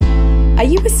Are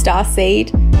you a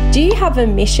starseed? Do you have a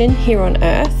mission here on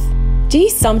Earth? Do you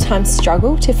sometimes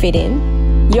struggle to fit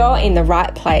in? You're in the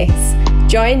right place.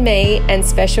 Join me and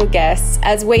special guests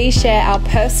as we share our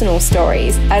personal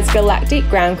stories as galactic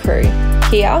ground crew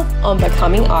here on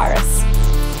Becoming Iris.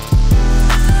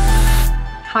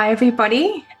 Hi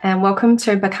everybody and welcome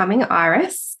to Becoming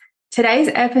Iris. Today's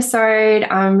episode,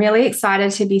 I'm really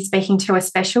excited to be speaking to a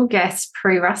special guest,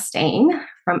 Prue Rustean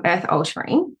from Earth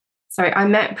Altering. So I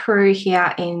met Prue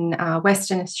here in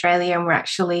Western Australia and we're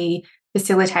actually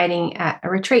facilitating at a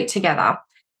retreat together.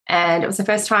 And it was the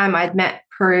first time I'd met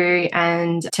Prue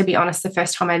and, to be honest, the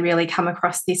first time I'd really come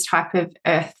across this type of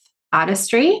earth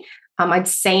artistry. I'd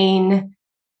seen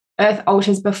earth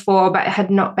altars before, but had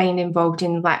not been involved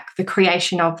in like the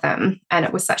creation of them. And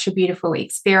it was such a beautiful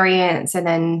experience. And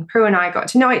then Prue and I got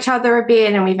to know each other a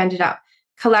bit and we've ended up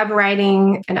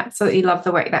collaborating and absolutely love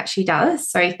the work that she does.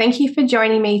 So thank you for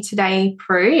joining me today,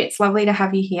 Prue. It's lovely to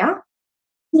have you here.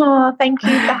 Oh, thank you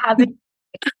for having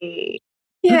me.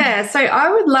 Yeah, so I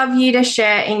would love you to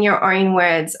share in your own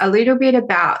words a little bit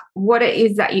about what it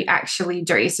is that you actually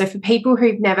do. So for people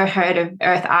who've never heard of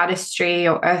earth artistry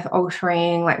or earth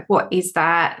altering, like what is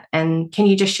that? And can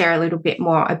you just share a little bit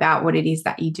more about what it is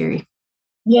that you do?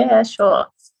 Yeah, sure.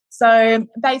 So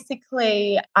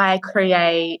basically, I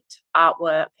create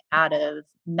artwork out of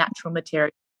natural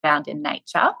material found in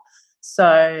nature.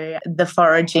 So the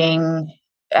foraging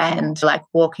and like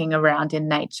walking around in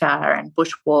nature and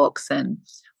bushwalks and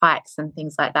hikes and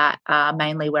things like that are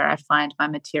mainly where I find my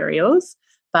materials.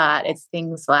 But it's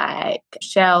things like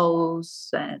shells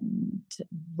and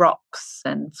rocks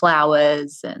and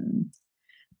flowers and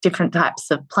different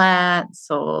types of plants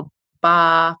or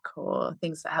bark or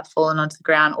things that have fallen onto the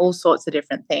ground, all sorts of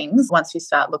different things. Once you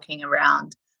start looking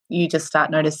around, you just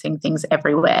start noticing things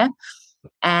everywhere.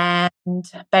 And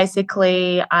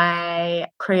basically, I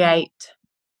create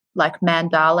like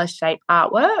mandala shaped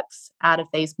artworks out of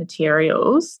these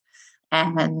materials.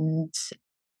 And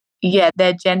yeah,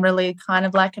 they're generally kind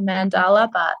of like a mandala,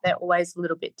 but they're always a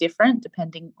little bit different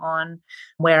depending on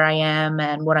where I am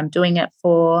and what I'm doing it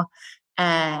for.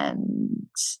 And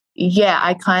yeah,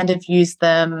 I kind of use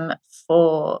them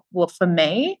for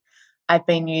me, I've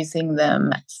been using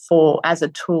them as a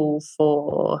tool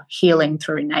for healing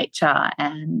through nature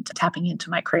and tapping into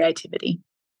my creativity.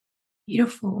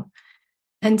 Beautiful.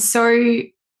 And so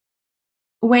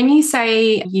when you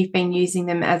say you've been using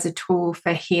them as a tool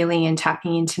for healing and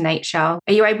tapping into nature,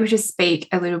 are you able to speak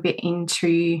a little bit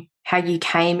into how you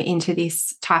came into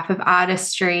this type of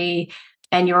artistry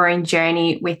and your own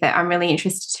journey with it? I'm really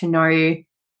interested to know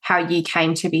how you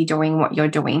came to be doing what you're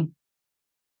doing.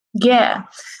 Yeah.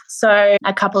 So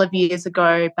a couple of years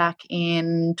ago, back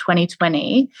in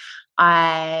 2020,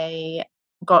 I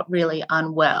got really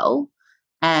unwell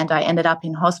and I ended up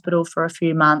in hospital for a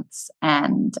few months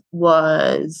and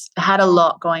had a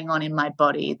lot going on in my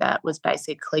body that was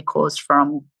basically caused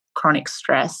from chronic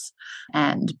stress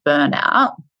and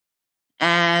burnout.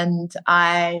 And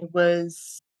I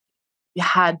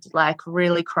had like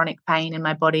really chronic pain in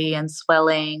my body and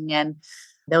swelling, and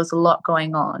there was a lot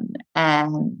going on.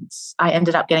 And I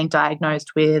ended up getting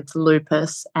diagnosed with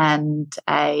lupus and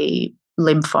a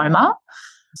lymphoma.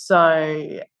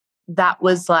 So that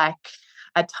was like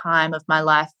a time of my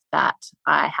life that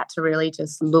I had to really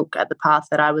just look at the path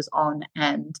that I was on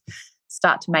and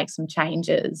start to make some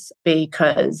changes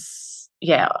because,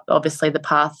 yeah, obviously the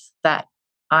path that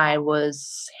I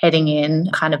was heading in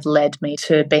kind of led me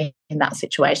to be in that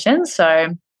situation. So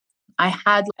I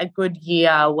had a good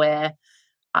year where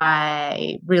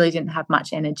I really didn't have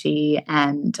much energy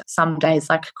and some days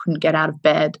like I couldn't get out of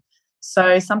bed.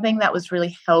 So something that was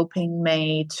really helping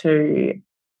me to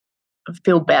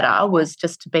feel better was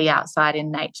just to be outside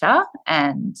in nature,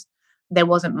 and there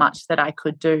wasn't much that I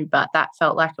could do, but that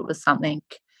felt like it was something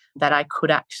that I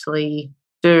could actually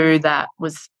do that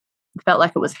felt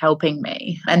like it was helping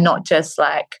me, and not just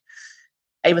like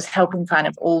it was helping kind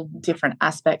of all different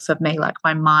aspects of me, like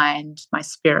my mind, my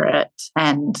spirit,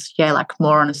 and yeah, like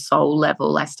more on a soul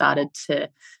level. I started to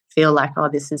feel like, oh,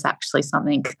 this is actually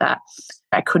something that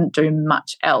I couldn't do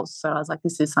much else. So I was like,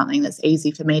 this is something that's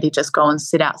easy for me to just go and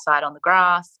sit outside on the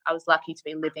grass. I was lucky to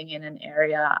be living in an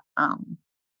area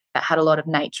that had a lot of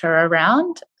nature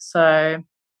around. So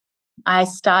I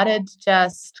started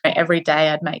just every day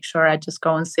I'd make sure I'd just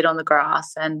go and sit on the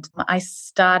grass, and I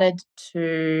started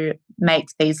to make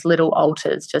these little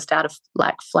altars just out of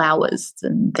like flowers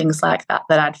and things like that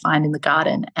I'd find in the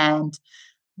garden. And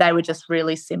they were just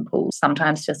really simple,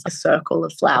 sometimes just a circle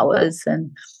of flowers.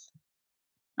 And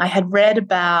I had read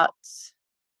about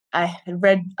I had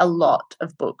read a lot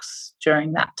of books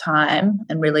during that time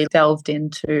and really delved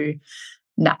into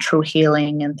natural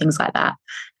healing and things like that,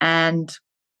 and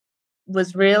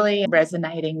was really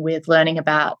resonating with learning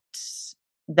about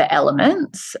the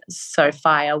elements, so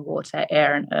fire, water,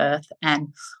 air, and earth,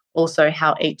 and also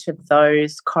how each of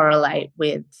those correlate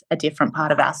with a different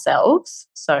part of ourselves.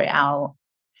 So our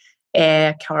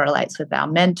air correlates with our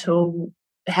mental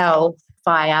health,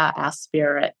 fire, our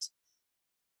spirit,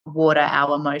 water,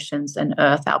 our emotions, and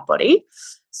earth, our body.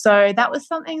 So that was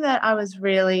something that I was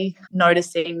really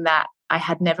noticing that I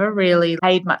had never really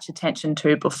paid much attention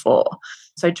to before.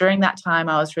 So during that time,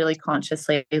 I was really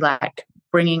consciously like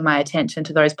bringing my attention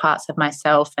to those parts of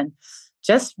myself and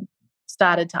just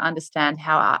started to understand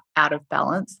how out of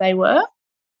balance they were.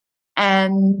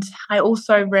 And I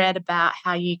also read about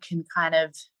how you can kind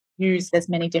of use, there's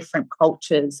many different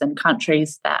cultures and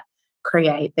countries that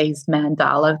create these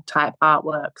mandala type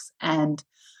artworks. And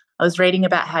I was reading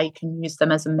about how you can use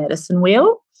them as a medicine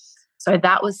wheel. So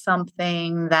that was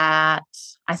something that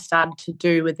I started to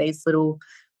do with these little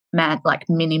like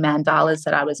mini mandalas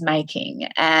that I was making.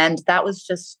 And that was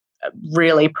just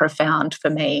really profound for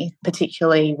me,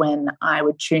 particularly when I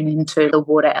would tune into the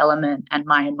water element and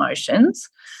my emotions.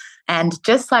 And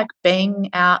just like being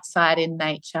outside in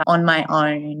nature on my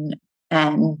own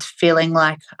and feeling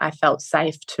like I felt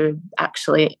safe to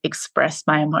actually express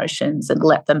my emotions and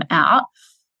let them out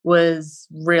was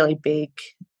really big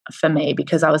for me,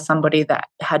 because I was somebody that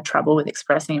had trouble with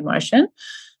expressing emotion.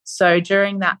 So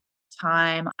during that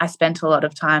time, I spent a lot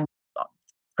of time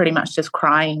pretty much just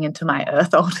crying into my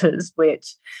earth altars,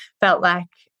 which felt like,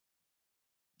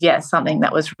 yeah, something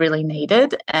that was really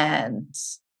needed. And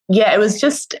yeah, it was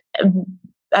just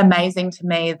amazing to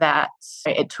me that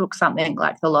it took something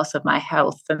like the loss of my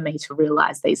health for me to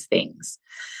realize these things.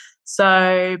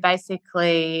 So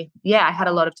basically, yeah, I had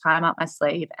a lot of time up my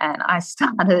sleeve and I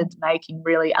started making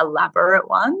really elaborate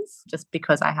ones just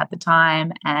because I had the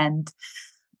time. And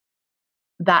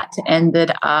that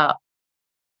ended up,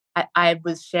 I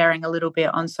was sharing a little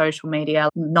bit on social media,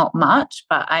 not much,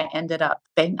 but I ended up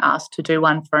being asked to do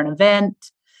one for an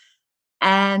event.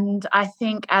 And I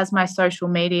think as my social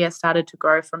media started to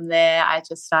grow from there, I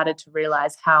just started to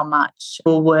realize how much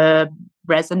people were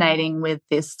resonating with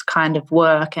this kind of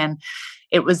work. And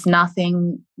it was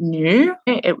nothing new.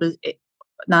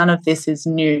 None of this is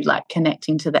new, like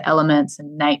connecting to the elements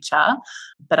and nature.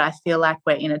 But I feel like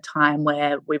we're in a time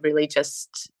where we really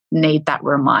just need that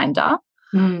reminder.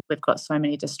 We've got so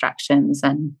many distractions,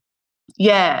 and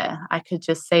yeah, I could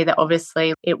just see that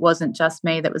obviously it wasn't just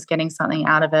me that was getting something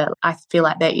out of it. I feel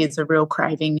like there is a real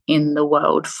craving in the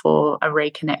world for a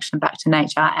reconnection back to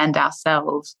nature and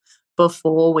ourselves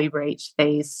before we reach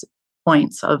these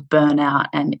points of burnout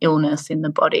and illness in the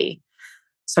body.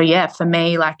 So yeah, for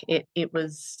me, like it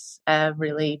was a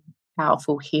really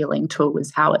powerful healing tool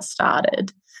is how it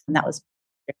started. And that was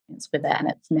experience with it. And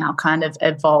it's now kind of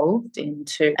evolved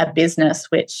into a business,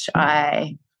 which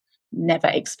I never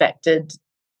expected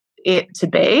it to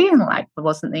be. Like, there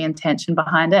wasn't the intention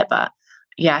behind it. But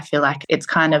yeah, I feel like it's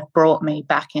kind of brought me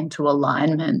back into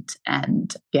alignment.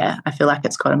 And yeah, I feel like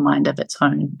it's got a mind of its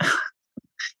own.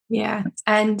 Yeah.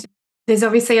 And there's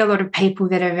obviously a lot of people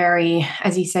that are very,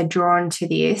 as you said, drawn to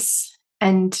this.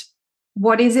 And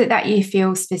what is it that you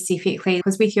feel specifically?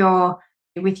 Because with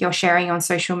your sharing on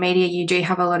social media, you do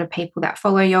have a lot of people that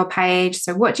follow your page.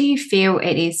 So what do you feel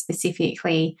it is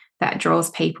specifically that draws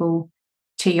people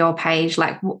to your page?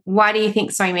 Like, why do you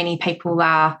think so many people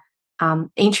are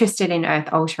interested in earth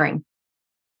altering?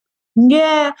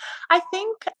 Yeah, I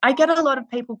think I get a lot of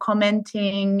people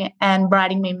commenting and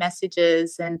writing me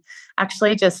messages and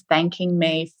actually just thanking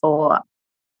me for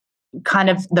kind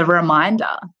of the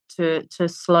reminder to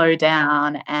slow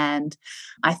down. And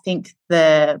I think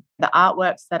the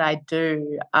artworks that I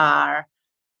do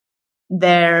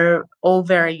they're all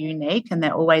very unique and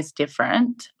they're always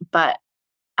different, but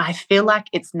I feel like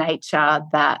it's nature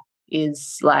that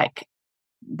is like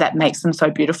that makes them so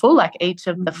beautiful. Like each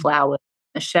of the flowers,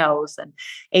 the shells, and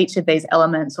each of these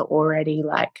elements are already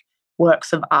like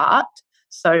works of art.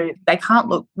 So they can't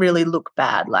look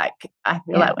bad. Like I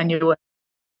feel like when you work,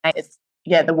 it's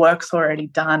the work's already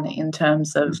done in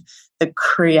terms of the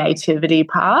creativity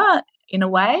part in a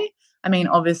way. I mean,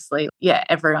 obviously,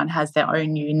 everyone has their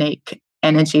own unique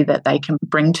energy that they can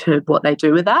bring to what they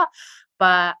do with that.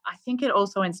 But I think it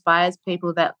also inspires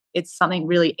people that it's something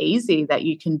really easy that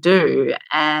you can do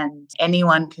and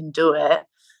anyone can do it.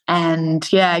 And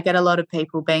I get a lot of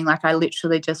people being like, I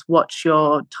literally just watch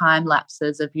your time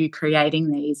lapses of you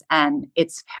creating these and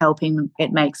it's helping,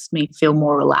 it makes me feel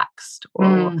more relaxed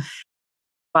or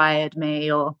inspired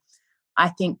me. Or I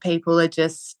think people are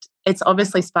just, it's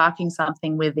obviously sparking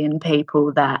something within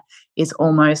people that is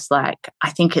almost like, I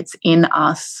think it's in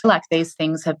us. Like these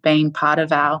things have been part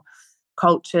of our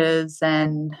cultures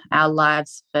and our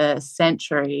lives for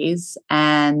centuries.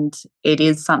 And it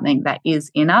is something that is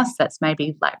in us that's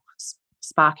maybe like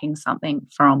sparking something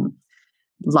from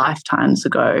lifetimes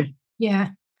ago. Yeah.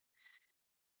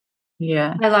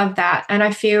 Yeah. I love that. And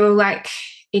I feel like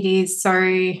it is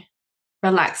so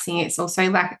relaxing. It's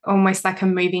also like almost like a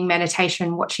moving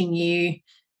meditation watching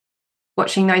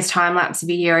those time lapse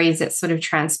videos. It's sort of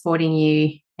transporting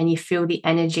you and you feel the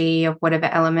energy of whatever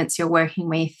elements you're working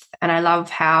with. And I love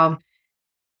how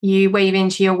you weave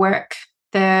into your work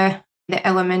the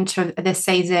element of the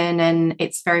season, and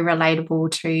it's very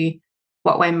relatable to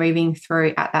what we're moving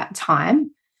through at that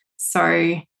time.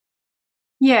 So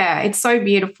yeah, it's so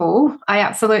beautiful. I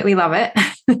absolutely love it.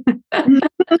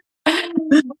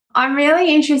 I'm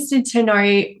really interested to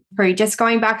know, Prue, just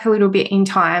going back a little bit in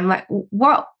time, like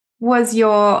what was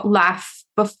your life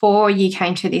before you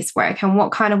came to this work, and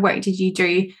what kind of work did you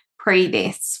do pre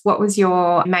this? What was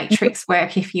your matrix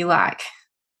work, if you like?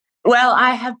 Well,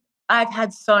 I've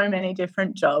had so many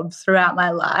different jobs throughout my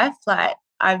life. Like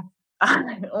I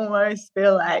almost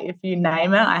feel like if you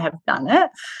name it, I have done it.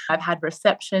 I've had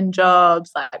reception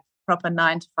jobs, like proper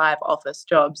 9 to 5 office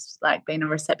jobs, like being a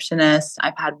receptionist.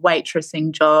 I've had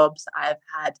waitressing jobs. I've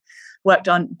had worked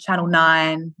on Channel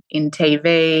 9 in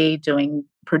TV, doing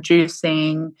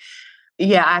producing.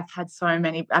 Yeah, I've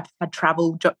had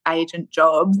travel agent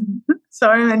jobs,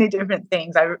 so many different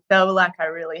things. I feel like I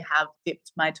really have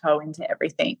dipped my toe into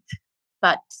everything.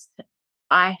 But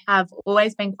I have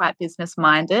always been quite business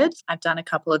minded. I've done a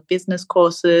couple of business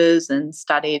courses and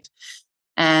studied.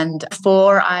 And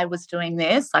before I was doing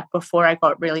this, like before I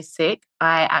got really sick,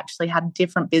 I actually had a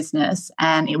different business,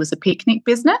 and it was a picnic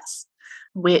business,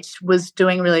 which was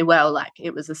doing really well. Like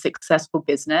it was a successful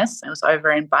business. It was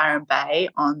over in Byron Bay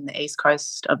on the east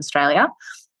coast of Australia.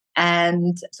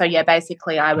 And so, yeah,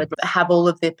 basically I would have all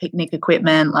of the picnic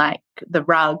equipment, like the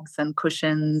rugs and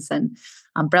cushions and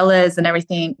umbrellas and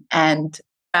everything. And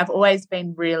I've always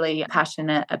been really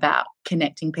passionate about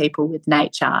connecting people with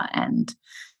nature and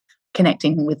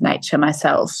connecting with nature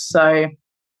myself. So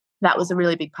that was a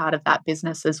really big part of that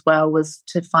business as well, was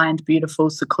to find beautiful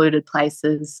secluded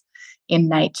places in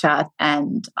nature.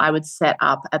 And I would set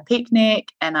up a picnic,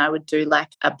 and I would do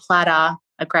like a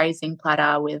grazing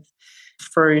platter with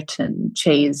fruit and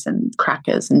cheese and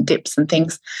crackers and dips and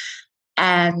things.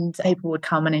 And people would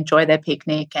come and enjoy their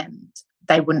picnic, and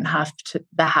they wouldn't have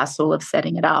the hassle of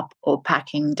setting it up or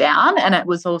packing down. And it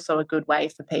was also a good way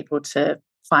for people to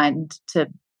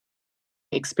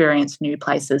experience new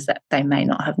places that they may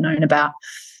not have known about.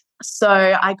 So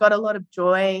I got a lot of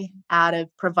joy out of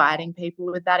providing people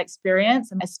with that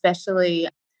experience, and especially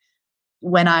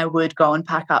when I would go and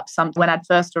pack up something. When I'd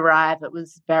first arrive, it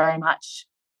was very much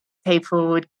people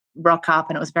would rock up,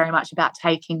 and it was very much about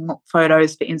taking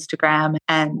photos for Instagram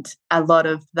and a lot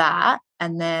of that.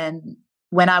 And then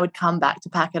when I would come back to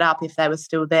pack it up, if they were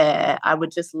still there, I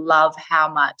would just love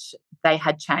how much they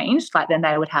had changed. Like then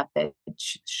they would have their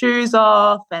shoes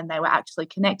off, and they were actually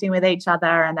connecting with each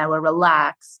other, and they were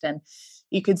relaxed. And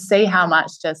you could see how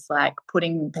much just like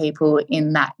putting people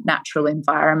in that natural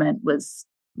environment was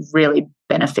really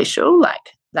beneficial.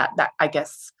 Like that I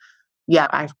guess, yeah,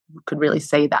 I could really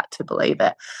see that to believe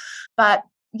it. But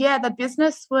yeah, the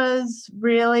business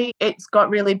it's got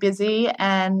really busy,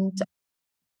 and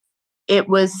it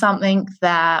was something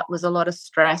that was a lot of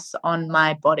stress on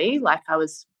my body. Like I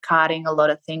was carting a lot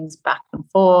of things back and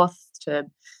forth to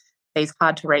these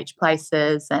hard to reach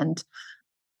places. And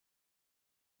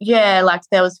yeah, like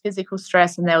there was physical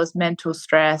stress and there was mental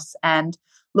stress. And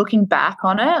looking back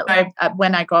on it,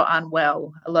 when I got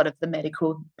unwell, a lot of the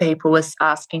medical people was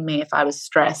asking me if I was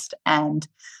stressed. And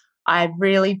I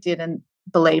really didn't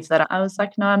believe that. I was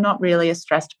like, no, I'm not really a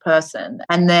stressed person.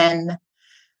 And then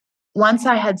once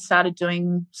I had started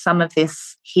doing some of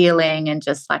this healing and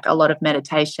just like a lot of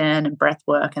meditation and breath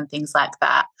work and things like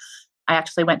that, I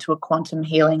actually went to a quantum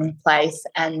healing place,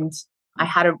 and I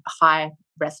had a high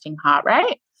resting heart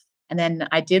rate. And then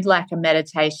I did like a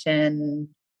meditation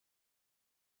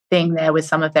thing there with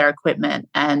some of their equipment.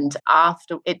 And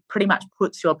after, it pretty much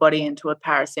puts your body into a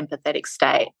parasympathetic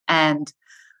state. And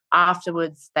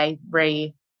afterwards, they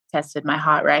tested my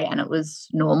heart rate, and it was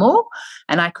normal,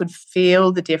 and I could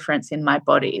feel the difference in my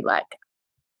body, like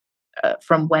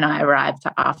from when I arrived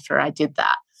to after I did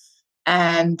that.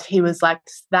 And he was like,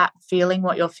 that feeling,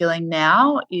 what you're feeling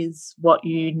now is what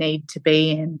you need to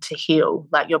be in to heal.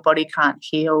 Like your body can't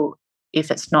heal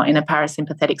if it's not in a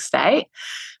parasympathetic state.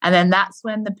 And then that's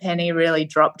when the penny really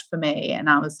dropped for me. And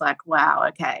I was like, wow,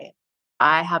 okay,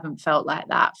 I haven't felt like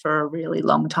that for a really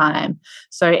long time.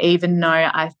 So even though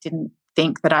I didn't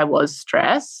think that I was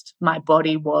stressed, my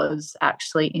body was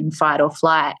actually in fight or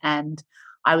flight. And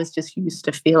I was just used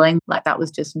to feeling like that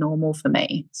was just normal for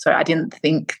me. So I didn't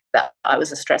think that I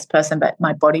was a stressed person, but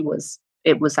my body was,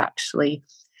 it was actually,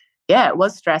 yeah, it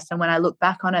was stressed. And when I look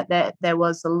back on it, there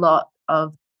was a lot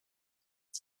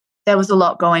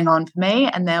going on for me,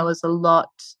 and there was a lot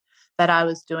that I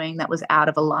was doing that was out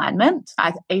of alignment.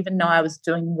 Even though I was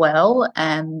doing well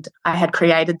and I had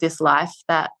created this life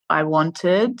that I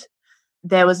wanted,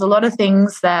 there was a lot of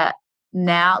things that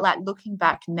now, like looking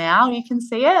back now, you can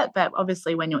see it, but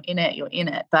obviously when you're in it, you're in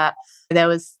it. But there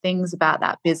was things about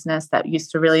that business that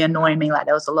used to really annoy me. Like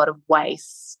there was a lot of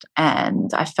waste,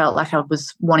 and I felt like I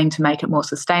was wanting to make it more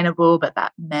sustainable, but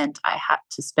that meant I had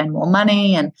to spend more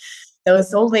money. And there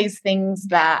was all these things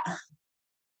that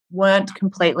weren't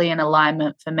completely in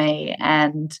alignment for me.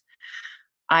 And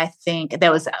I think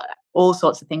there was all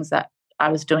sorts of things that I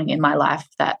was doing in my life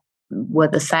that were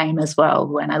the same as well.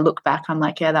 When I look back, I'm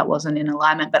like, yeah, that wasn't in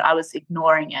alignment, but I was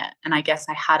ignoring it. And I guess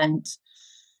I hadn't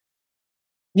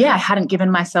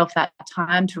given myself that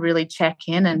time to really check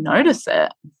in and notice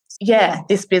it. Yeah,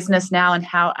 this business now, and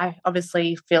how I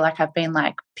obviously feel like I've been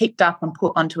like picked up and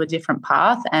put onto a different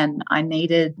path, and I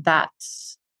needed that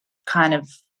kind of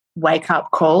wake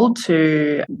up call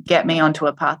to get me onto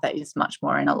a path that is much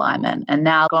more in alignment. And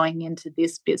now going into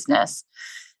this business,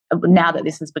 now that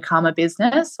this has become a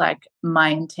business, like my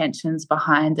intentions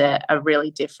behind it are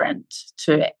really different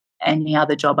to any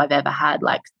other job I've ever had.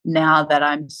 Like now that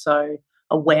I'm so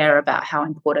aware about how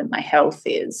important my health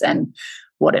is and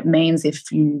what it means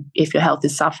if your health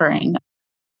is suffering,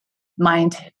 my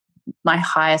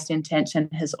highest intention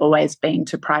has always been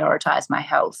to prioritize my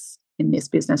health in this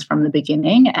business from the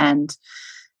beginning. And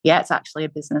yeah, it's actually a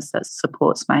business that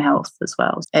supports my health as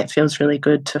well. It feels really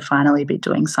good to finally be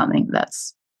doing something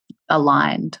that's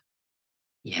aligned.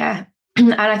 Yeah.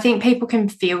 And I think people can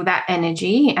feel that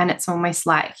energy, and it's almost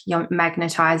like you're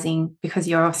magnetizing because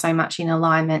you're so much in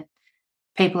alignment.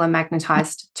 People are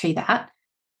magnetized to that.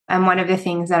 And one of the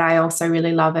things that I also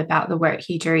really love about the work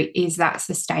you do is that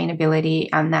sustainability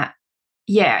and that,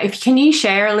 yeah, can you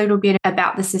share a little bit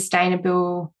about the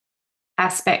sustainable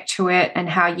aspect to it and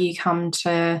how you come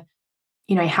to,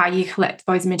 how you collect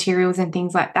those materials and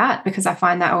things like that? Because I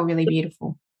find that all really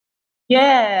beautiful.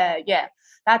 Yeah.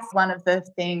 That's one of the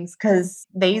things, because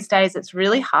these days it's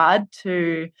really hard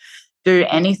to do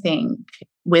anything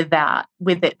with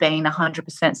it being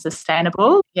 100%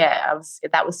 sustainable. Yeah,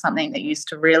 that was something that used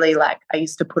to really I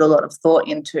used to put a lot of thought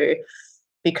into,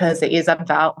 because it is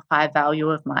a high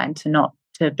value of mine to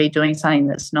be doing something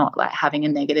that's not like having a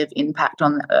negative impact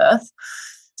on the earth.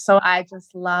 So I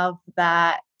just love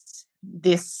that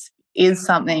this is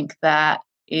something that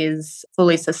is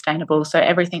fully sustainable. So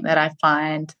everything that I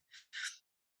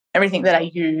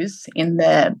use in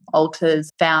the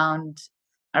altars found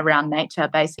around nature,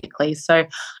 basically. So I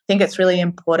think it's really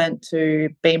important to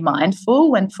be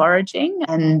mindful when foraging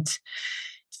and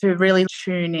to really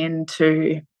tune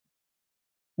into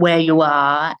where you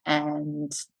are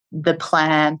and the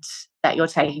plant that you're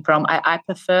taking from. I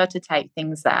prefer to take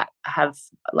things that have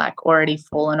like already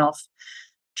fallen off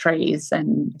trees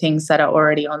and things that are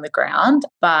already on the ground.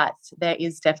 But there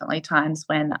is definitely times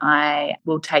when I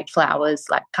will take flowers,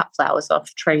 like cut flowers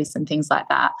off trees and things like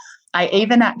that. I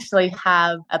even actually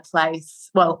have a place,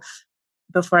 well,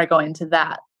 before I go into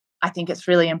that, I think it's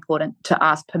really important to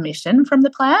ask permission from the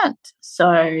plant.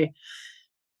 So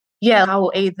yeah, I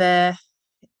will either,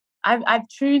 I've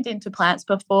tuned into plants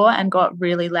before and got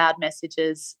really loud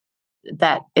messages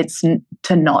that it's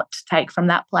to not take from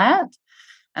that plant.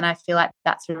 And I feel like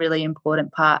that's a really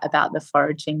important part about the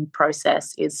foraging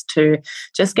process, is to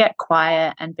just get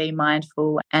quiet and be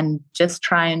mindful and just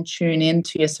try and tune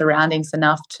into your surroundings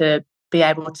enough to be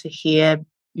able to hear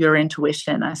your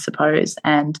intuition, I suppose.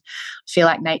 And I feel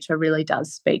like nature really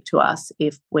does speak to us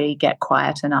if we get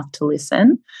quiet enough to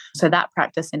listen. So that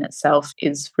practice in itself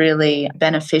is really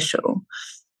beneficial.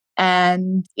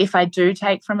 And if I do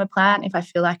take from a plant, if I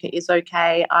feel like it is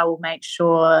okay, I will make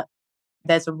sure,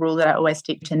 there's a rule that I always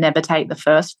stick to: never take the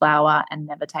first flower and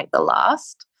never take the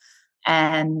last.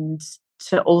 And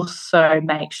to also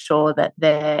make sure that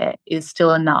there is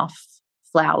still enough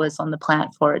flowers on the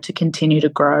plant for it to continue to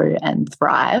grow and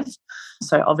thrive.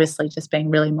 So obviously just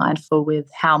being really mindful with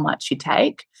how much you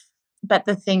take. But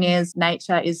the thing is,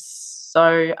 nature is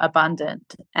so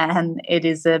abundant and it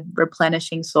is a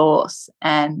replenishing source.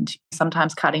 And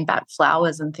sometimes cutting back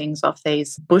flowers and things off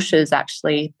these bushes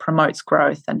actually promotes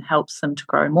growth and helps them to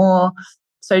grow more.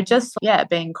 So just, yeah,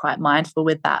 being quite mindful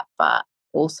with that, but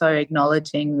also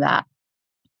acknowledging that,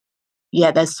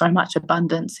 yeah, there's so much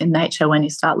abundance in nature when you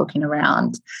start looking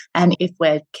around and if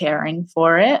we're caring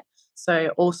for it. So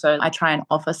also I try and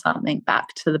offer something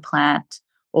back to the plant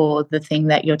or the thing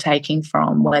that you're taking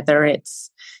from, whether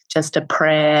it's just a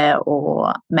prayer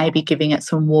or maybe giving it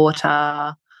some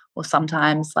water or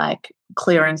sometimes like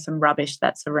clearing some rubbish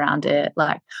that's around it,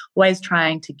 like always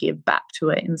trying to give back to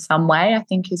it in some way, I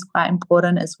think is quite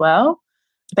important as well.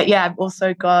 But yeah, I've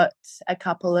also got a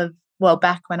couple of, well,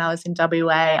 back when I was in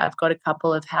WA, I've got a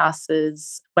couple of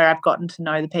houses where I've gotten to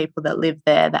know the people that live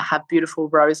there that have beautiful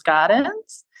rose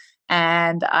gardens.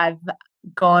 And I've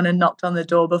gone and knocked on the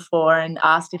door before and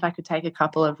asked if I could take a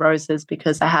couple of roses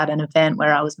because I had an event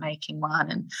where I was making one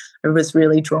and I was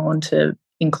really drawn to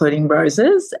including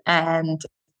roses. And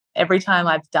every time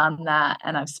I've done that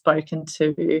and I've spoken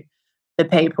to the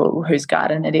people whose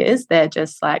garden it is, they're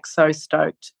just like so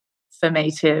stoked for me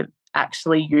to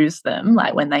actually use them,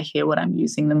 like when they hear what I'm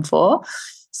using them for.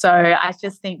 So I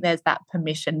just think there's that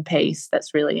permission piece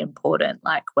that's really important,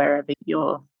 like wherever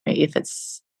you're, if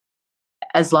it's,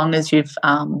 as long as you've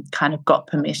kind of got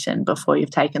permission before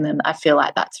you've taken them, I feel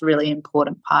like that's a really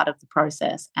important part of the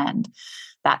process. And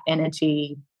that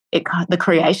energy, the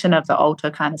creation of the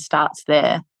altar kind of starts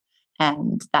there,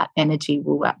 and that energy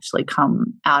will actually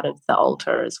come out of the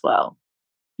altar as well.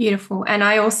 Beautiful. And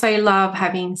I also love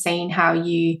having seen how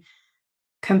you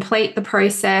complete the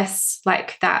process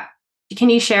like that. Can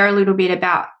you share a little bit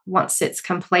about once it's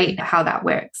complete, how that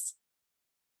works?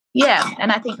 Yeah,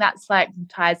 and I think that's like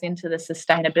ties into the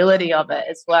sustainability of it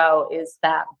as well, is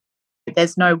that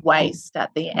there's no waste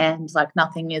at the end, like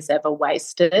nothing is ever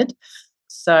wasted.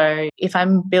 So if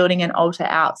I'm building an altar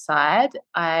outside,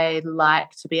 I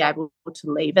like to be able to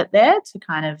leave it there to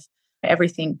kind of,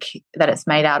 everything that it's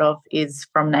made out of is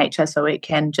from nature, so it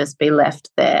can just be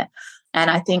left there. And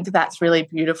I think that's really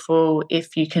beautiful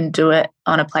if you can do it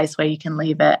on a place where you can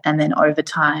leave it and then over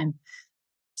time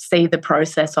see the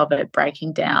process of it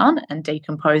breaking down and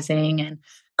decomposing and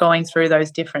going through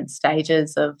those different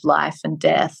stages of life and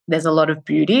death. There's a lot of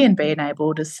beauty in being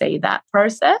able to see that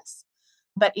process.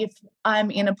 But if I'm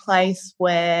in a place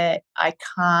where I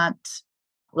can't,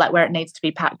 like where it needs to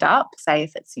be packed up, say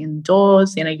if it's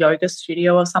indoors in a yoga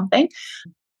studio or something,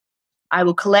 I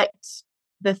will collect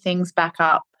the things back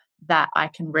up that I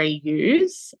can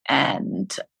reuse,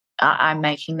 and I'm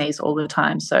making these all the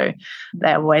time, so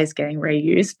they're always getting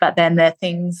reused. But then there are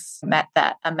things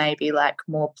that are maybe like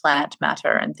more plant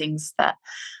matter and things that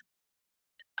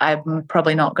I'm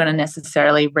probably not going to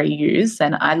necessarily reuse.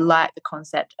 And I like the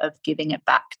concept of giving it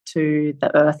back to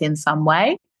the earth in some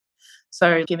way.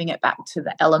 So giving it back to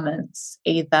the elements,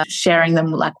 either sharing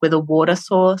them like with a water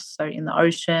source, so in the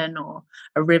ocean or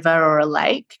a river or a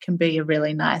lake, can be a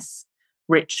really nice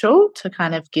ritual to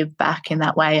kind of give back in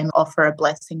that way and offer a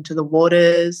blessing to the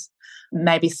waters.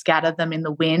 Maybe scatter them in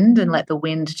the wind and let the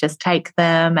wind just take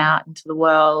them out into the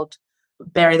world.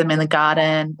 Bury them in the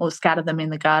garden or scatter them in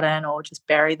the garden, or just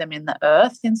bury them in the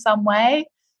earth in some way,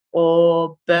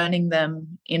 or burning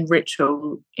them in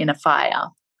ritual in a fire.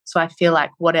 So I feel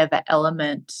like whatever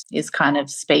element is kind of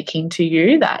speaking to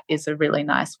you, that is a really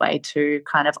nice way to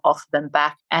kind of offer them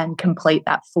back and complete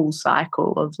that full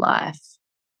cycle of life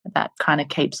that kind of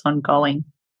keeps on going.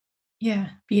 Yeah,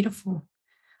 beautiful.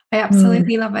 I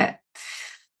absolutely love it.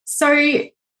 So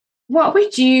what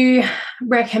would you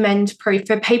recommend, Prue,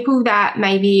 for people that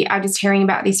maybe are just hearing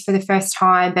about this for the first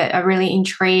time but are really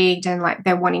intrigued and like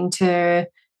they're wanting to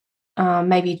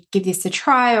maybe give this a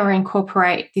try or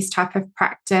incorporate this type of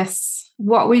practice?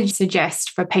 What would you suggest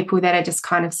for people that are just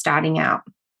kind of starting out?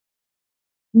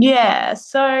 Yeah,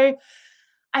 so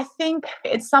I think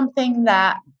it's something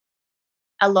that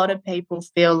a lot of people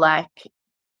feel like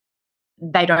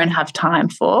they don't have time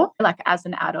for. Like as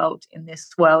an adult in this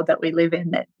world that we live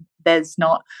in, that it's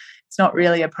not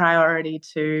really a priority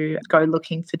to go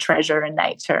looking for treasure in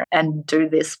nature and do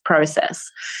this process.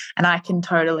 And I can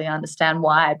totally understand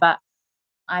why, but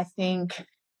I think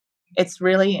it's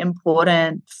really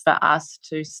important for us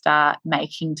to start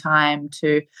making time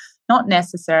to not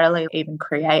necessarily even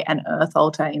create an earth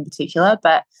altar in particular,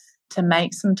 but to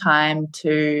make some time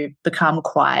to become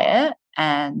quiet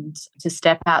and to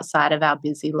step outside of our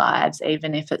busy lives,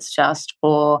 even if it's just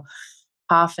for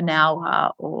half an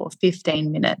hour or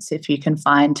 15 minutes, if you can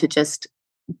find, to just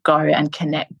go and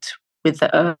connect with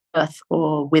the earth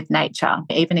or with nature,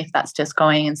 even if that's just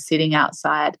going and sitting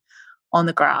outside on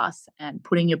the grass and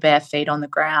putting your bare feet on the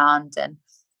ground and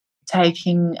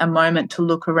taking a moment to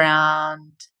look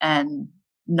around and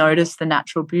notice the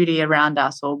natural beauty around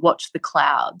us, or watch the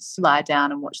clouds, lie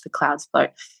down and watch the clouds float.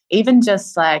 Even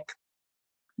just like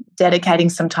dedicating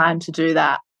some time to do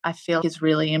that, I feel is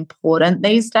really important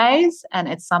these days. And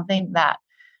it's something that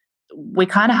we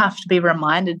kind of have to be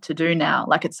reminded to do now.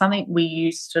 Like, it's something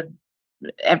we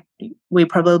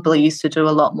probably used to do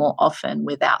a lot more often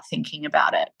without thinking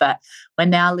about it. But we're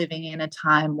now living in a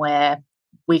time where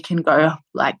we can go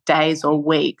like days or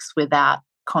weeks without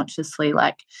consciously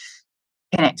like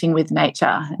connecting with nature.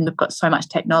 And we've got so much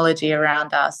technology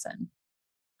around us and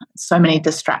so many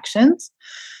distractions.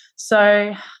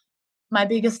 So my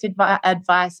biggest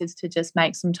advice is to just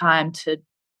make some time to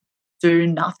do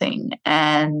nothing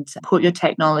and put your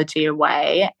technology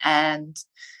away and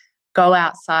go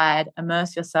outside,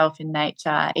 immerse yourself in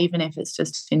nature, even if it's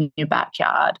just in your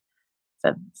backyard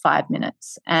for 5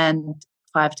 minutes and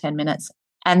 5-10 minutes,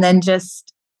 and then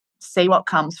just see what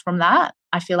comes from that.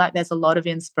 I feel like there's a lot of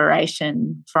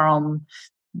inspiration from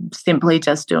simply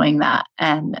just doing that.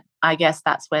 And I guess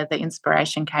that's where the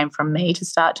inspiration came from me to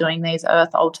start doing these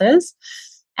earth altars.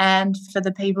 And for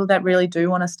the people that really do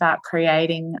want to start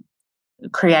creating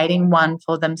one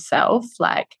for themselves,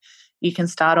 like, you can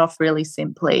start off really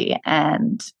simply,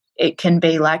 and it can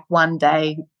be like one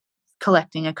day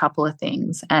collecting a couple of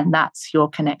things, and that's your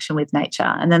connection with nature.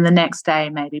 And then the next day,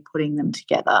 maybe putting them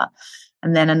together.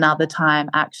 And then another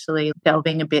time, actually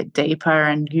delving a bit deeper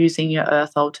and using your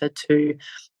earth altar to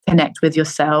connect with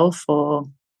yourself or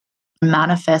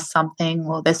manifest something.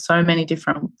 Or there's so many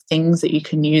different things that you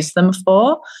can use them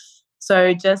for.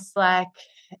 So just like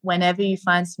whenever you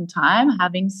find some time,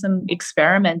 having some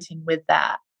experimenting with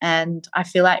that. And I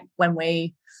feel like when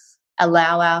we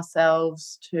allow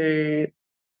ourselves to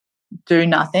do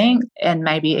nothing and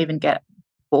maybe even get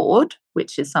bored,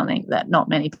 which is something that not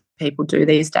many people do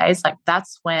these days, like,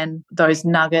 that's when those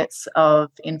nuggets of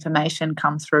information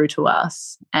come through to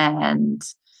us. And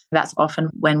that's often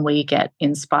when we get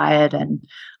inspired. And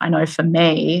I know for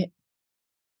me,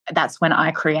 that's when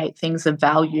I create things of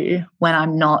value, when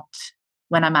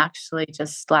I'm actually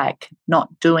just like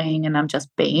not doing and I'm just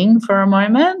being for a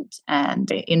moment. And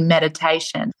in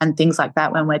meditation and things like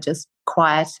that, when we're just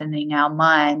quietening our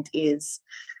mind is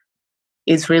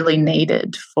really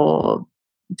needed to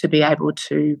be able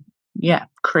to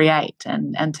create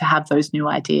and to have those new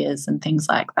ideas and things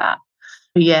like that.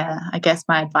 Yeah, I guess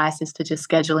my advice is to just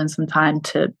schedule in some time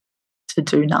to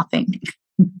do nothing.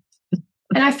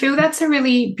 And I feel that's a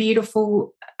really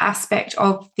beautiful aspect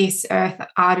of this earth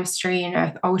artistry and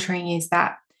earth altering, is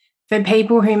that for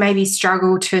people who maybe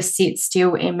struggle to sit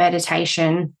still in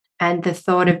meditation, and the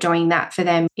thought of doing that for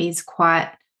them is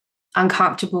quite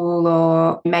uncomfortable,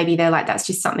 or maybe they're like, that's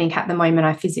just something at the moment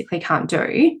I physically can't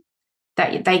do,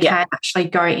 that they can actually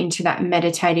go into that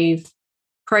meditative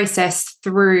process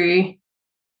through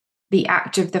the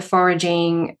act of the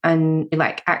foraging and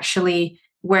like actually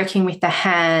working with the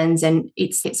hands, and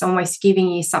it's almost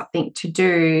giving you something to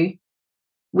do,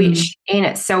 which in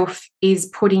itself is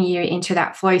putting you into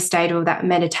that flow state or that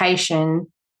meditation,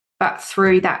 but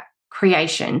through that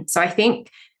creation. So I think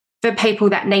for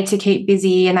people that need to keep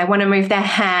busy and they want to move their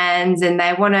hands and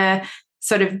they want to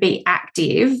sort of be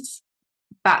active,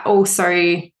 but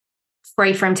also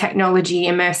free from technology,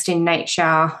 immersed in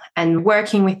nature and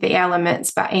working with the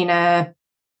elements, but in a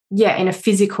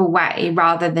physical way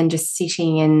rather than just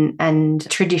sitting and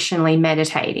traditionally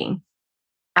meditating.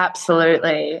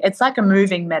 Absolutely. It's like a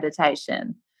moving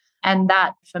meditation. And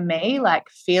that, for me, like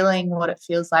feeling what it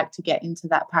feels like to get into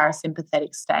that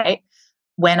parasympathetic state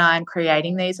when I'm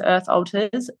creating these earth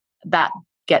altars, that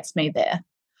gets me there.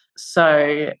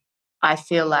 So I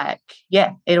feel like,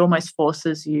 it almost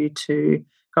forces you to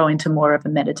go into more of a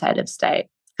meditative state,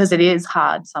 because it is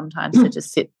hard sometimes to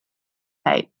just sit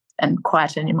and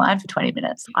quieten your mind for 20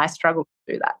 minutes. I struggle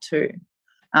to do that too.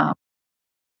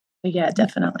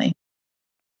 Definitely.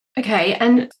 Okay.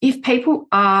 And if people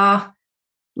are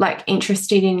like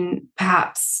interested in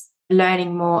perhaps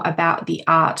learning more about the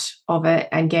art of it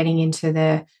and getting into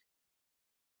the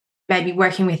maybe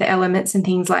working with the elements and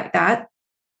things like that,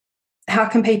 how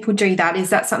can people do that?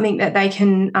 Is that something that they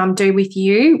can do with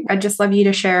you? I'd just love you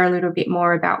to share a little bit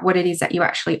more about what it is that you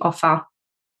actually offer.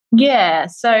 Yeah.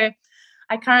 So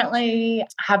I currently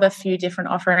have a few different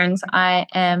offerings.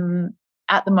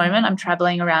 At the moment, I'm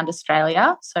traveling around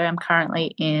Australia. So I'm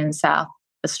currently in South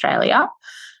Australia,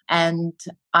 and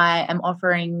I am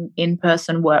offering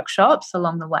in-person workshops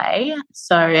along the way.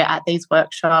 So at these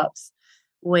workshops,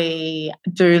 we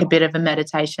do a bit of a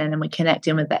meditation and we connect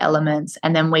in with the elements,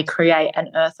 and then we create an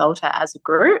earth altar as a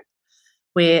group.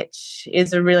 which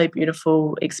is a really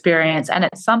beautiful experience. And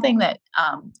it's something that,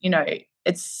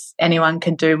 it's anyone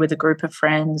can do with a group of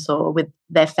friends or with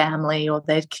their family or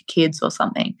their kids or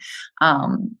something,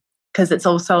 because it's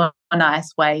also a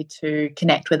nice way to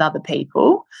connect with other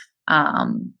people.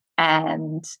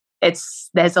 And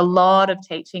there's a lot of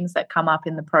teachings that come up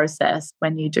in the process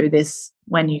when you do this,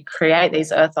 when you create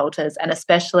these earth altars, and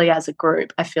especially as a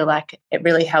group. I feel like it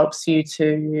really helps you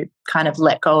to kind of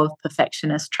let go of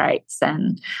perfectionist traits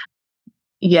and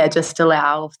just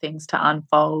allow things to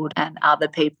unfold and other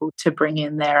people to bring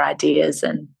in their ideas,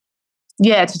 and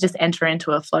to just enter into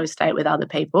a flow state with other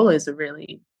people is a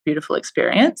really beautiful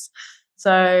experience.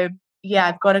 So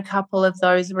I've got a couple of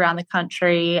those around the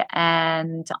country,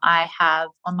 and I have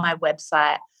on my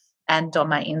website and on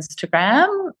my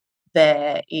Instagram,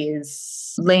 there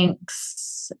is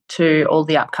links to all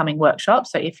the upcoming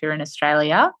workshops. So if you're in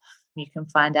Australia, you can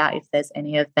find out if there's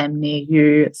any of them near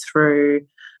you through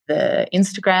the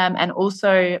Instagram. And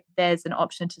also there's an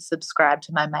option to subscribe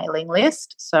to my mailing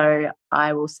list. So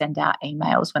I will send out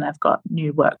emails when I've got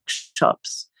new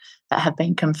workshops that have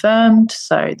been confirmed.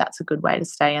 So that's a good way to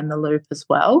stay in the loop as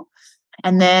well.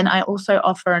 And then I also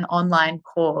offer an online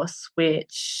course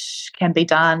which can be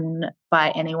done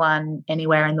by anyone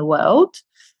anywhere in the world.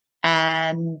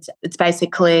 And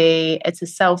it's a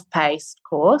self-paced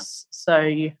course. So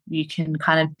you can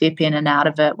kind of dip in and out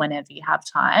of it whenever you have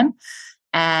time.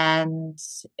 And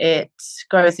it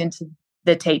goes into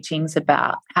the teachings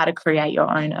about how to create your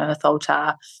own earth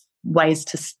altar,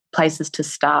 places to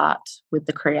start with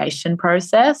the creation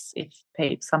process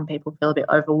if some people feel a bit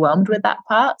overwhelmed with that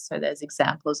part. So there's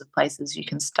examples of places you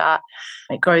can start.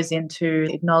 It goes into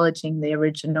acknowledging the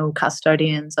original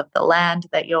custodians of the land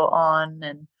that you're on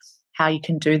and how you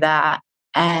can do that,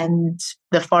 and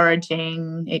the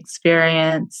foraging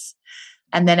experience.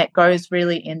 And then it goes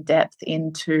really in depth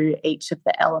into each of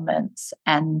the elements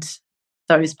and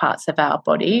those parts of our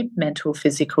body, mental,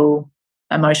 physical,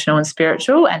 emotional and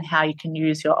spiritual, and how you can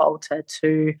use your altar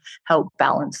to help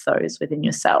balance those within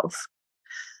yourself.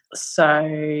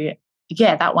 So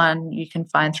that one you can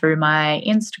find through my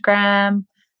Instagram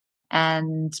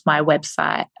and my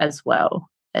website as well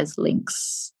as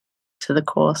links to the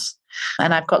course.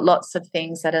 And I've got lots of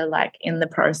things that are like in the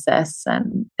process,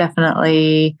 and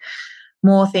definitely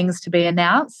more things to be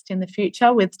announced in the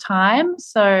future with time.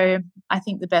 So I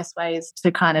think the best way is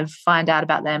to kind of find out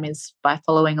about them is by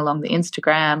following along the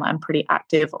Instagram. I'm pretty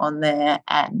active on there,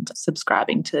 and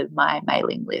subscribing to my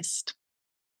mailing list.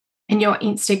 And your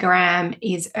Instagram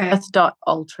is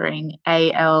earth.altering,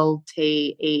 ALTERING.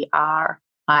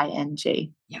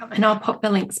 Yeah, and I'll pop the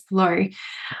links below.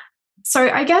 So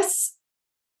I guess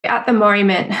at the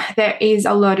moment there's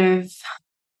a lot of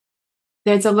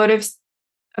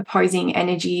opposing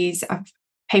energies of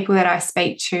people that I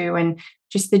speak to, and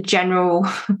just the general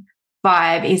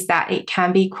vibe is that it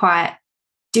can be quite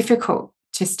difficult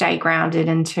to stay grounded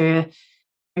and to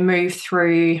move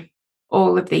through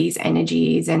all of these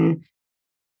energies. And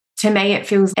to me, it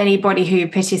feels anybody who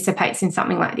participates in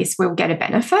something like this will get a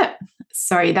benefit.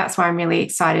 So that's why I'm really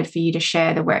excited for you to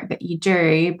share the work that you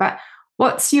do. But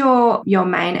what's your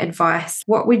main advice?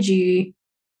 What would you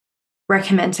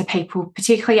recommend to people,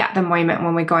 particularly at the moment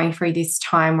when we're going through this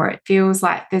time where it feels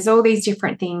like there's all these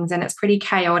different things and it's pretty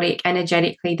chaotic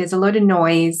energetically, there's a lot of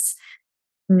noise?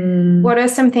 What are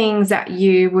some things that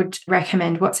you would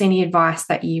recommend? What's any advice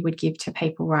that you would give to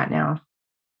people right now?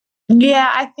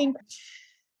 Yeah, I think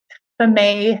for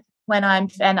me,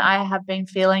 and I have been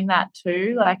feeling that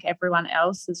too, like everyone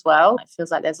else as well, it feels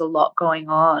like there's a lot going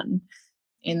on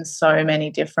in so many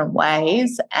different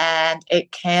ways, and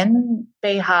it can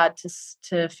be hard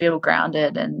to feel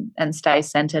grounded and stay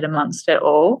centered amongst it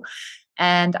all.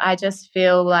 And I just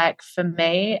feel like for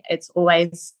me, it's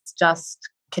always just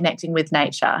connecting with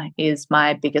nature is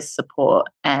my biggest support.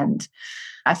 And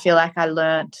I feel like I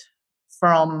learned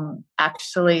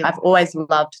I've always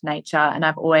loved nature, and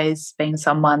I've always been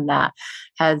someone that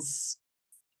has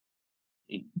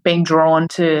been drawn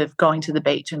to going to the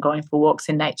beach and going for walks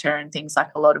in nature and things like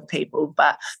a lot of people.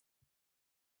 But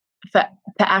to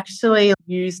actually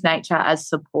use nature as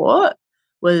support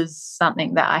was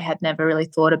something that I had never really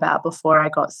thought about before I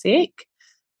got sick.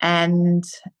 And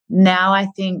now I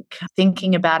think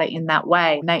thinking about it in that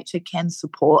way, nature can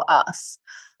support us,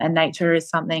 and nature is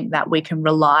something that we can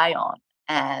rely on,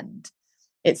 and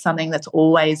it's something that's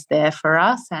always there for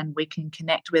us, and we can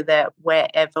connect with it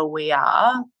wherever we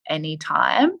are,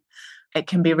 anytime. It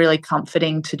can be really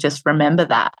comforting to just remember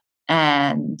that.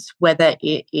 And whether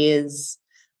it is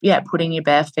putting your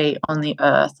bare feet on the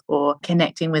earth, or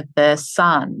connecting with the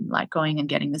sun, like going and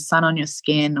getting the sun on your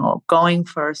skin, or going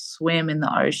for a swim in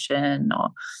the ocean, or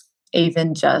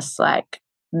even just like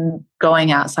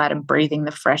going outside and breathing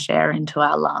the fresh air into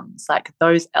our lungs. Like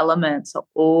those elements are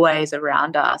always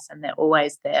around us and they're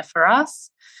always there for us.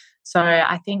 So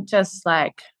I think just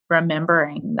like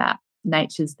remembering that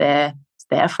nature's there, it's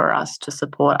there for us to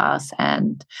support us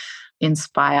and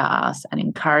inspire us and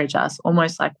encourage us,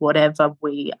 almost like whatever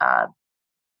we are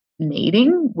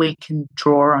needing, we can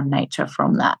draw on nature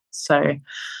from that. So I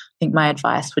think my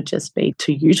advice would just be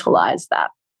to utilize that,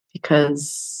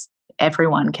 because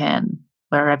everyone can,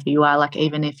 wherever you are. Like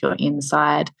even if you're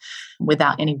inside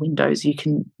without any windows, you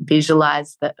can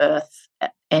visualize the earth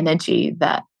energy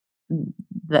that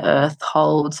the earth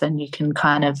holds, and you can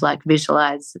kind of like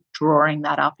visualize drawing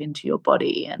that up into your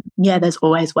body. And yeah, there's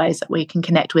always ways that we can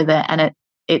connect with it. And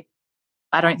it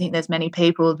I don't think there's many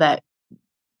people that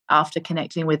after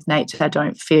connecting with nature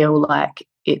don't feel like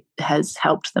it has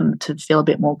helped them to feel a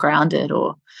bit more grounded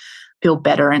or feel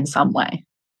better in some way.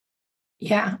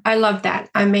 Yeah, I love that.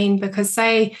 I mean, because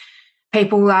say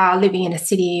people are living in a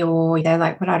city, or they're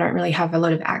like, but I don't really have a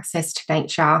lot of access to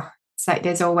nature. So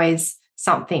there's always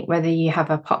something, whether you have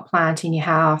a pot plant in your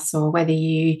house, or whether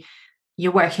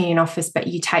you're working in an office, but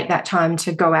you take that time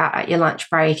to go out at your lunch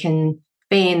break and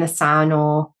be in the sun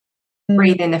or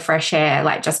breathe in the fresh air,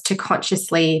 like just to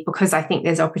consciously, because I think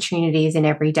there's opportunities in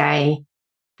every day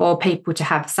for people to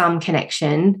have some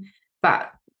connection,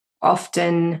 but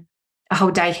often a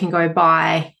whole day can go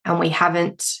by and we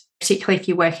haven't, particularly if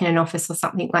you work in an office or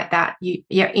something like that,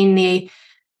 you're in the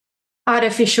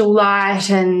artificial light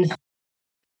and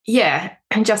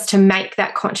just to make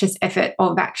that conscious effort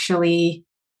of actually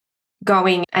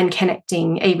going and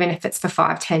connecting, even if it's for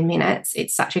 5-10 minutes,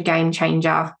 it's such a game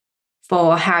changer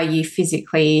for how your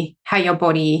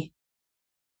body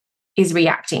is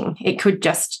reacting. It could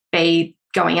just be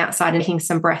going outside and taking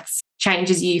some breaths,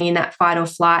 changes you in that fight or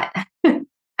flight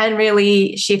and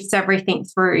really shifts everything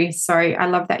through. So I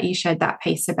love that you shared that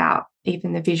piece about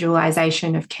even the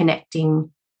visualization of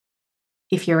connecting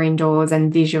if you're indoors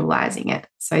and visualizing it.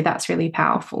 So that's really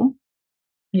powerful.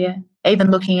 Yeah.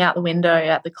 Even looking out the window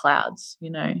at the clouds,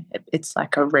 it's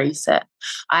like a reset.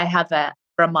 I have a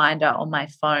reminder on my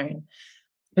phone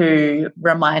to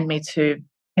remind me to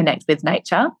connect with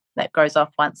nature that goes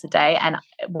off once a day. And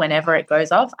whenever it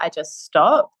goes off, I just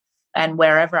stop. And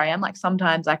wherever I am, like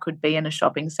sometimes I could be in a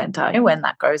shopping centre when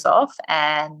that goes off.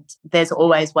 And there's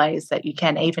always ways that you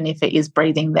can, even if it is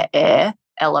breathing the air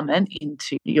element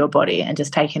into your body and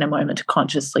just taking a moment to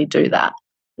consciously do that.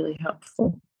 Really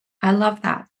helpful. I love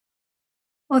that.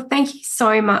 Well, thank you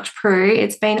so much, Prue.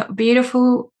 It's been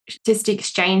beautiful just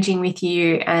exchanging with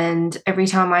you. And every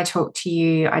time I talk to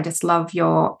you, I just love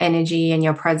your energy and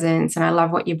your presence. And I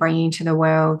love what you're bringing to the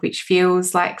world, which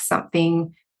feels like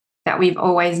something that we've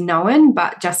always known,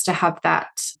 but just to have that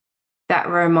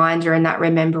reminder and that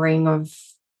remembering of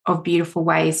beautiful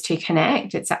ways to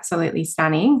connect. It's absolutely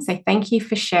stunning. So thank you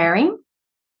for sharing.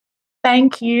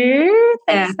 Thank you.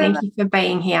 Thank you for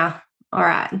being here. All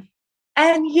right.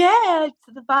 And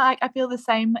I feel the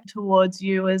same towards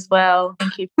you as well.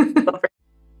 Thank you for the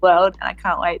world, and I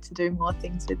can't wait to do more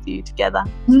things with you together.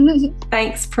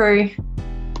 Thanks, Prue.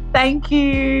 Thank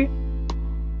you.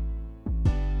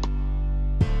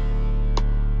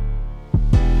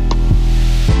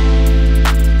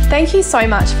 Thank you so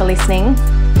much for listening.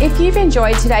 If you've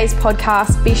enjoyed today's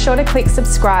podcast, be sure to click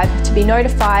subscribe to be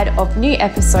notified of new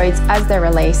episodes as they're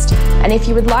released. And if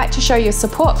you would like to show your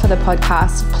support for the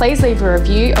podcast, please leave a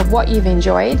review of what you've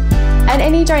enjoyed. And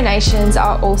any donations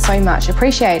are also much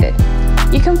appreciated.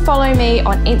 You can follow me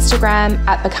on Instagram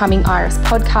at Becoming Iris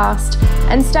Podcast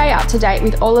and stay up to date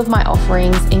with all of my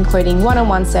offerings, including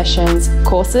one-on-one sessions,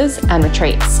 courses, and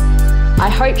retreats. I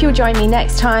hope you'll join me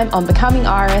next time on Becoming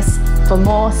Iris for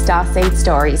more Starseed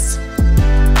stories.